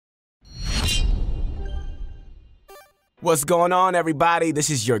What's going on, everybody?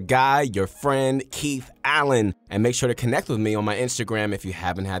 This is your guy, your friend, Keith Allen. And make sure to connect with me on my Instagram if you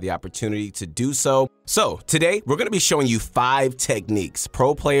haven't had the opportunity to do so. So today, we're going to be showing you 5 techniques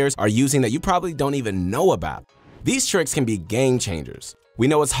pro players are using that you probably don't even know about. These tricks can be game changers. We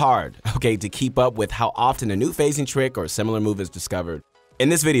know it's hard, okay, to keep up with how often a new phasing trick or similar move is discovered. In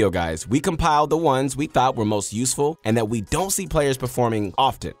this video, guys, we compiled the ones we thought were most useful and that we don't see players performing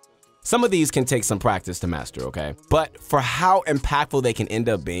often. Some of these can take some practice to master, okay? But for how impactful they can end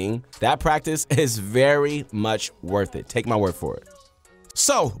up being, that practice is very much worth it. Take my word for it.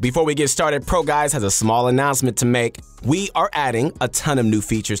 So, before we get started, ProGuides has a small announcement to make. We are adding a ton of new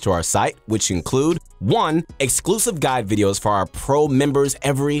features to our site, which include 1. Exclusive guide videos for our pro members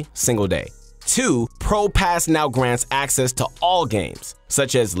every single day. 2. Pro Pass now grants access to all games,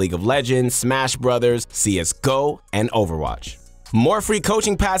 such as League of Legends, Smash Brothers, CSGO, and Overwatch. More free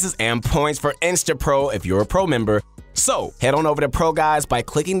coaching passes and points for InstaPro if you're a pro member. So, head on over to ProGuides by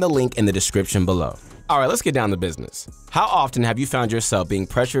clicking the link in the description below. All right, let's get down to business. How often have you found yourself being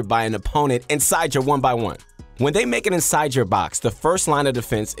pressured by an opponent inside your 1x1? When they make it inside your box, the first line of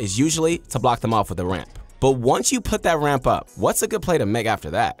defense is usually to block them off with a ramp. But once you put that ramp up, what's a good play to make after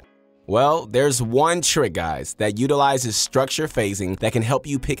that? Well, there's one trick, guys, that utilizes structure phasing that can help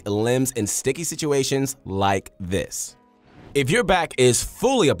you pick limbs in sticky situations like this. If your back is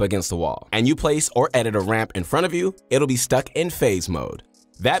fully up against the wall and you place or edit a ramp in front of you, it'll be stuck in phase mode.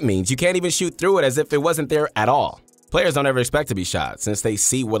 That means you can't even shoot through it as if it wasn't there at all. Players don't ever expect to be shot since they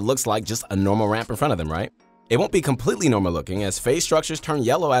see what looks like just a normal ramp in front of them, right? It won't be completely normal looking as phase structures turn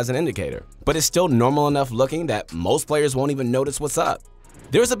yellow as an indicator, but it's still normal enough looking that most players won't even notice what's up.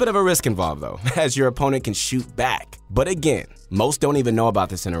 There's a bit of a risk involved though, as your opponent can shoot back. But again, most don't even know about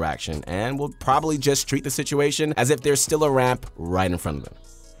this interaction and will probably just treat the situation as if there's still a ramp right in front of them.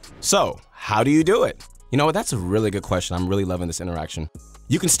 So, how do you do it? You know what, that's a really good question. I'm really loving this interaction.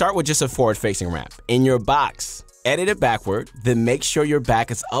 You can start with just a forward-facing ramp in your box. Edit it backward, then make sure your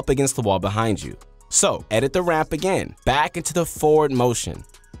back is up against the wall behind you. So, edit the ramp again, back into the forward motion.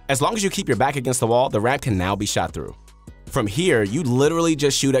 As long as you keep your back against the wall, the ramp can now be shot through. From here, you literally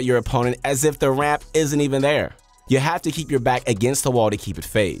just shoot at your opponent as if the ramp isn't even there. You have to keep your back against the wall to keep it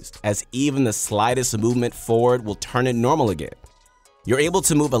phased, as even the slightest movement forward will turn it normal again. You're able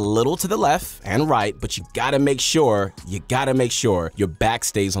to move a little to the left and right, but you gotta make sure your back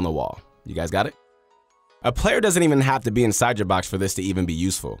stays on the wall. You guys got it? A player doesn't even have to be inside your box for this to even be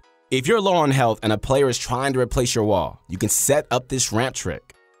useful. If you're low on health and a player is trying to replace your wall, you can set up this ramp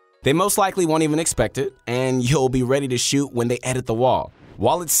trick. They most likely won't even expect it, and you'll be ready to shoot when they edit the wall.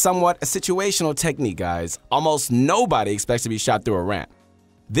 While it's somewhat a situational technique, guys, almost nobody expects to be shot through a ramp.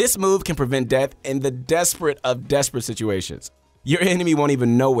 This move can prevent death in the desperate of desperate situations. Your enemy won't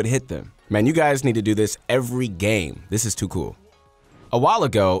even know what hit them. Man, you guys need to do this every game. This is too cool. A while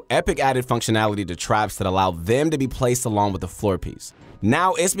ago, Epic added functionality to traps that allow them to be placed along with the floor piece.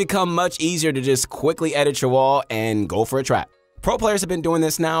 Now it's become much easier to just quickly edit your wall and go for a trap. Pro players have been doing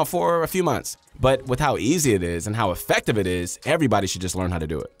this now for a few months, but with how easy it is and how effective it is, everybody should just learn how to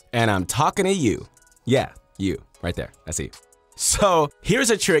do it. And I'm talking to you. Yeah, you, right there, I see you. So here's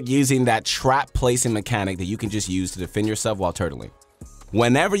a trick using that trap placing mechanic that you can just use to defend yourself while turtling.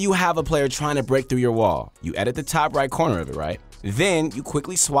 Whenever you have a player trying to break through your wall, you edit the top right corner of it, right? Then you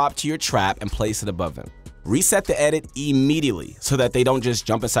quickly swap to your trap and place it above them. Reset the edit immediately so that they don't just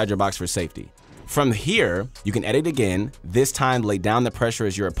jump inside your box for safety. From here, you can edit again, this time lay down the pressure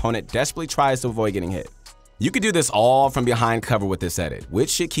as your opponent desperately tries to avoid getting hit. You can do this all from behind cover with this edit, which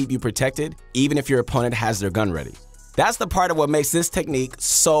should keep you protected even if your opponent has their gun ready. That's the part of what makes this technique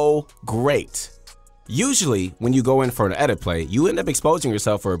so great. Usually, when you go in for an edit play, you end up exposing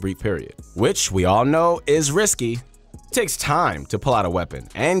yourself for a brief period, which we all know is risky. It takes time to pull out a weapon,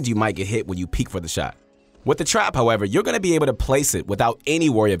 and you might get hit when you peek for the shot. With the trap, however, you're going to be able to place it without any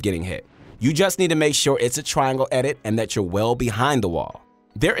worry of getting hit. You just need to make sure it's a triangle edit and that you're well behind the wall.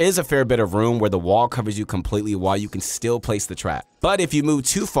 There is a fair bit of room where the wall covers you completely while you can still place the trap. But if you move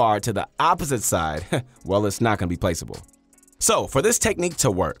too far to the opposite side, well, it's not going to be placeable. So for this technique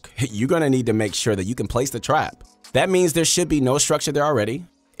to work, you're going to need to make sure that you can place the trap. That means there should be no structure there already.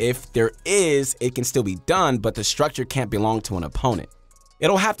 If there is, it can still be done, but the structure can't belong to an opponent.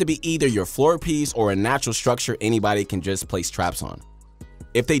 It'll have to be either your floor piece or a natural structure anybody can just place traps on.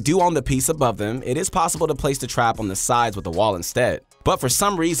 If they do own the piece above them, it is possible to place the trap on the sides with the wall instead. But for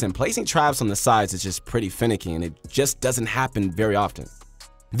some reason, placing traps on the sides is just pretty finicky and it just doesn't happen very often.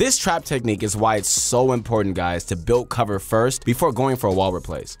 This trap technique is why it's so important, guys, to build cover first before going for a wall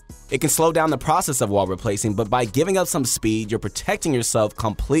replace. It can slow down the process of wall replacing, but by giving up some speed, you're protecting yourself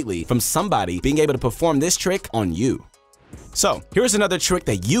completely from somebody being able to perform this trick on you. So here's another trick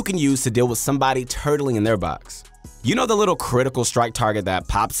that you can use to deal with somebody turtling in their box. You know the little critical strike target that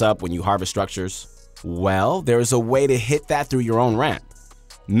pops up when you harvest structures? Well, there's a way to hit that through your own ramp.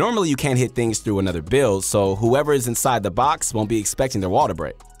 Normally you can't hit things through another build, so whoever is inside the box won't be expecting their wall to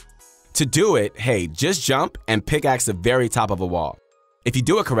break. To do it, hey, just jump and pickaxe the very top of a wall. If you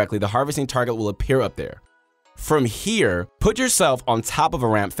do it correctly, the harvesting target will appear up there. From here, put yourself on top of a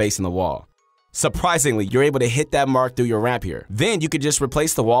ramp facing the wall. Surprisingly, you're able to hit that mark through your ramp here. Then you could just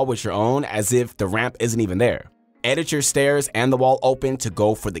replace the wall with your own as if the ramp isn't even there. Edit your stairs and the wall open to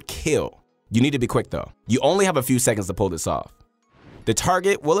go for the kill. You need to be quick though. You only have a few seconds to pull this off. The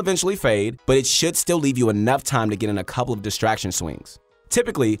target will eventually fade, but it should still leave you enough time to get in a couple of distraction swings.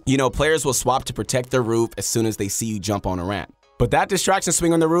 Typically, players will swap to protect their roof as soon as they see you jump on a ramp. But that distraction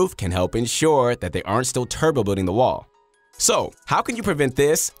swing on the roof can help ensure that they aren't still turbo building the wall. So, how can you prevent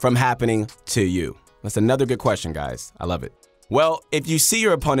this from happening to you? That's another good question, guys. I love it. Well, if you see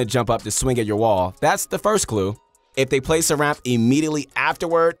your opponent jump up to swing at your wall, that's the first clue. If they place a ramp immediately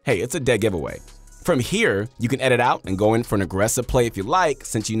afterward, hey, it's a dead giveaway. From here, you can edit out and go in for an aggressive play if you like,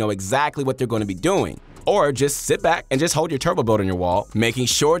 since you know exactly what they're going to be doing. Or just sit back and just hold your turbo build on your wall, making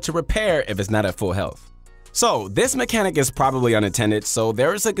sure to repair if it's not at full health. So this mechanic is probably unintended, so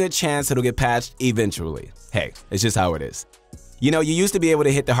there's a good chance it'll get patched eventually. Hey, it's just how it is. You used to be able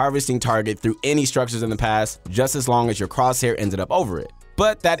to hit the harvesting target through any structures in the past, just as long as your crosshair ended up over it.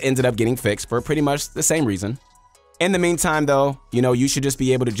 But that ended up getting fixed for pretty much the same reason. In the meantime though, you should just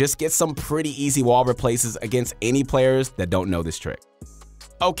be able to just get some pretty easy wall replaces against any players that don't know this trick.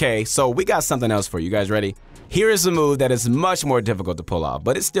 Okay, so we got something else for you guys. Ready? Here is a move that is much more difficult to pull off,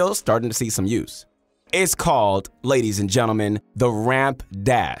 but it's still starting to see some use. It's called, ladies and gentlemen, the ramp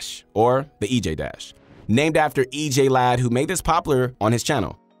dash, or the EJ dash, named after EJ Ladd, who made this popular on his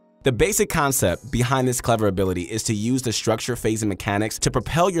channel. The basic concept behind this clever ability is to use the structure phasing mechanics to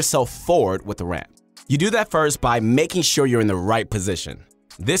propel yourself forward with the ramp. You do that first by making sure you're in the right position.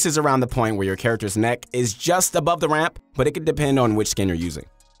 This is around the point where your character's neck is just above the ramp, but it could depend on which skin you're using.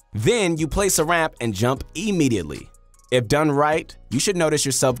 Then you place a ramp and jump immediately. If done right, you should notice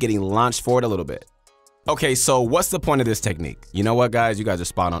yourself getting launched forward a little bit. Okay, so what's the point of this technique? You know what, guys? You guys are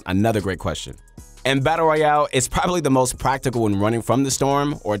spot on. Another great question. In Battle Royale, it's probably the most practical when running from the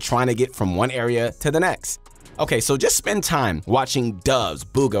storm or trying to get from one area to the next. Okay, so just spend time watching Doves,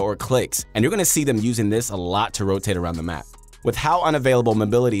 Booga, or Clicks, and you're gonna see them using this a lot to rotate around the map. With how unavailable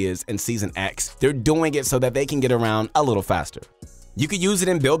mobility is in Season X, they're doing it so that they can get around a little faster. You could use it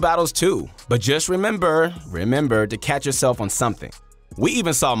in build battles too, but just remember to catch yourself on something. We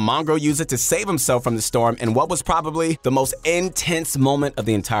even saw Mongrel use it to save himself from the storm in what was probably the most intense moment of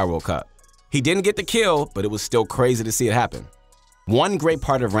the entire World Cup. He didn't get the kill, but it was still crazy to see it happen. One great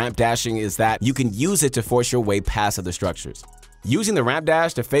part of ramp dashing is that you can use it to force your way past other structures. Using the ramp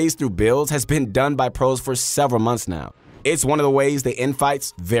dash to phase through builds has been done by pros for several months now. It's one of the ways they end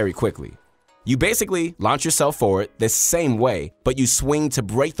fights very quickly. You basically launch yourself forward the same way, but you swing to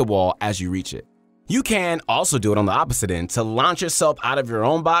break the wall as you reach it. You can also do it on the opposite end to launch yourself out of your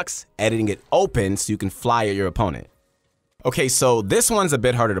own box, editing it open so you can fly at your opponent. Okay, so this one's a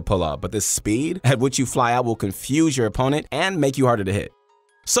bit harder to pull off, but the speed at which you fly out will confuse your opponent and make you harder to hit.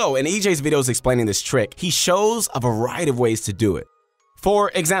 So in EJ's videos explaining this trick, he shows a variety of ways to do it. For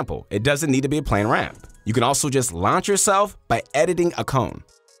example, it doesn't need to be a plain ramp. You can also just launch yourself by editing a cone.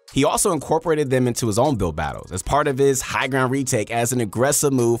 He also incorporated them into his own build battles as part of his high ground retake as an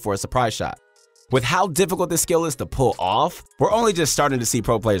aggressive move for a surprise shot. With how difficult this skill is to pull off, we're only just starting to see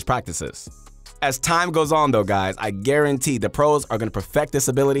pro players practice this. As time goes on though, guys, I guarantee the pros are going to perfect this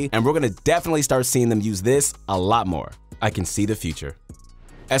ability and we're going to definitely start seeing them use this a lot more. I can see the future.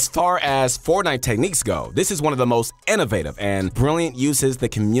 As far as Fortnite techniques go, this is one of the most innovative and brilliant uses the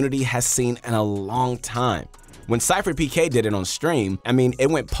community has seen in a long time. When Cypher PK did it on stream, it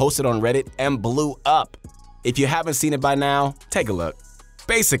went posted on Reddit and blew up. If you haven't seen it by now, take a look.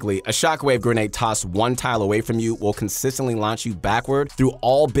 Basically, a shockwave grenade tossed one tile away from you will consistently launch you backward through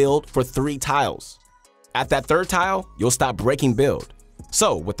all build for 3 tiles. At that 3rd tile, you'll stop breaking build.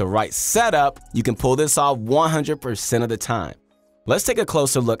 So with the right setup, you can pull this off 100% of the time. Let's take a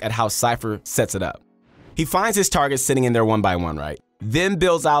closer look at how Cypher sets it up. He finds his target sitting in there one by one, right? Then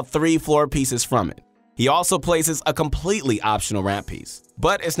builds out 3 floor pieces from it. He also places a completely optional ramp piece,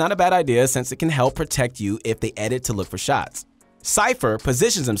 but it's not a bad idea since it can help protect you if they edit to look for shots. Cypher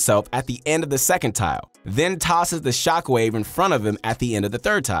positions himself at the end of the 2nd tile, then tosses the shockwave in front of him at the end of the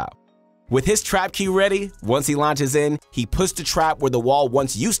 3rd tile. With his trap key ready, once he launches in, he puts the trap where the wall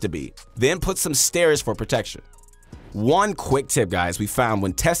once used to be, then puts some stairs for protection. One quick tip, guys, we found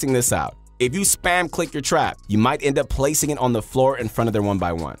when testing this out. If you spam click your trap, you might end up placing it on the floor in front of their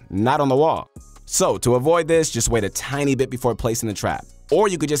 1x1, not on the wall. So to avoid this, just wait a tiny bit before placing the trap. Or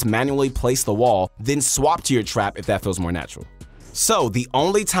you could just manually place the wall, then swap to your trap if that feels more natural. So the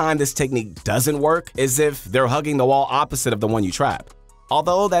only time this technique doesn't work is if they're hugging the wall opposite of the one you trap.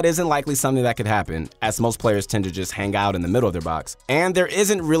 Although that isn't likely something that could happen, as most players tend to just hang out in the middle of their box, and there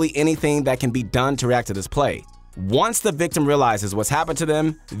isn't really anything that can be done to react to this play. Once the victim realizes what's happened to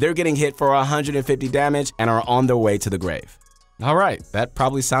them, they're getting hit for 150 damage and are on their way to the grave. Alright, that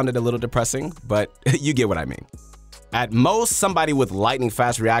probably sounded a little depressing, but you get what I mean. At most, somebody with lightning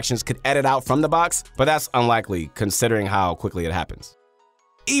fast reactions could edit out from the box, but that's unlikely considering how quickly it happens.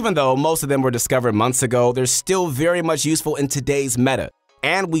 Even though most of them were discovered months ago, they're still very much useful in today's meta,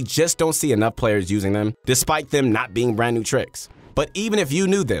 and we just don't see enough players using them, despite them not being brand new tricks. But even if you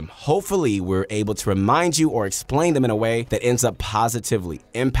knew them, hopefully we're able to remind you or explain them in a way that ends up positively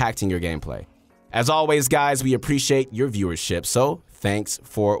impacting your gameplay. As always, guys, we appreciate your viewership, so thanks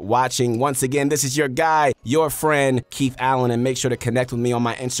for watching. Once again, this is your guy, your friend, Keith Allen, and make sure to connect with me on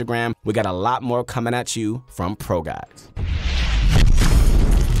my Instagram. We got a lot more coming at you from ProGuides.